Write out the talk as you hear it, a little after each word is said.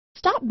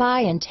Stop by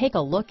and take a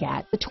look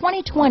at the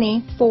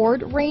 2020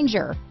 Ford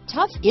Ranger.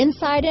 Tough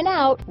inside and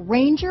out,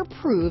 Ranger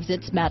proves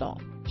its mettle.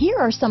 Here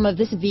are some of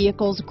this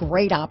vehicle's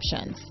great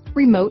options: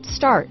 remote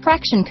start,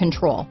 traction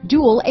control,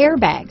 dual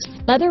airbags,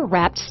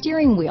 leather-wrapped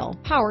steering wheel,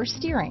 power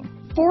steering,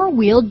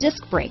 four-wheel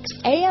disc brakes,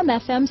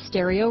 AM/FM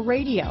stereo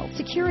radio,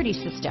 security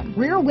system,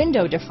 rear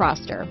window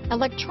defroster,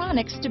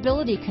 electronic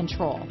stability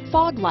control,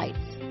 fog lights,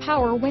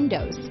 power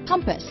windows,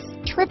 compass,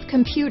 trip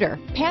computer,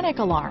 panic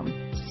alarm,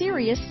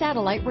 Sirius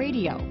satellite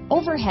radio,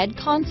 overhead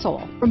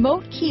console,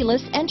 remote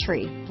keyless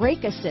entry,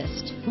 brake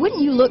assist.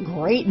 Wouldn't you look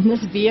great in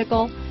this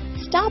vehicle?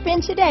 Stop in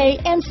today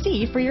and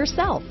see for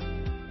yourself.